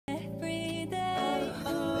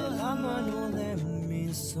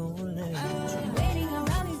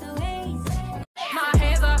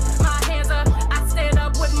hands up, I stand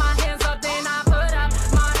up with my hands up, then I put up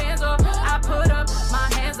my hands up, I put up my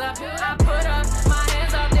hands up, I put up my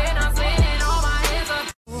hands up, then I'm spinning all my hands up.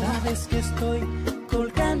 Sabes que estoy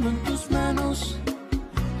colgando en tus manos,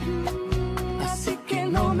 así que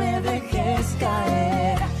no me dejes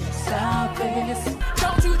caer, sabes.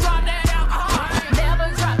 Don't you drop that alcohol, never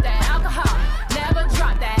drop that alcohol, never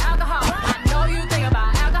drop that alcohol. I know you think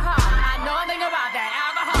about alcohol, I know I think about that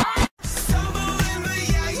alcohol. Summer,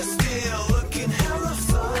 yeah, you're still looking hella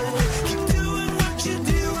fun. Keep doing what you're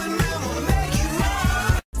doing, and we'll make you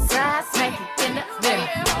run. Side smack it in the middle,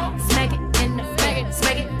 smack it in the middle,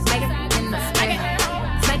 smack it in the air,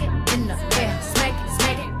 smack it in the air,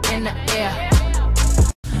 smack it in the air.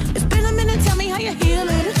 It's been a minute, tell me how you're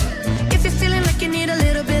healing. If you're feeling like you need a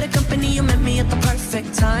little bit of company, you met me at the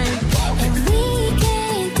perfect time. And we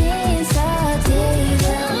can dance all day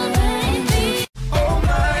long, baby. Oh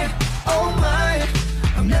my,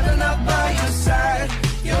 I'm never not by your side,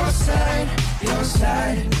 your side, your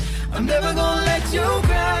side. I'm never gonna let you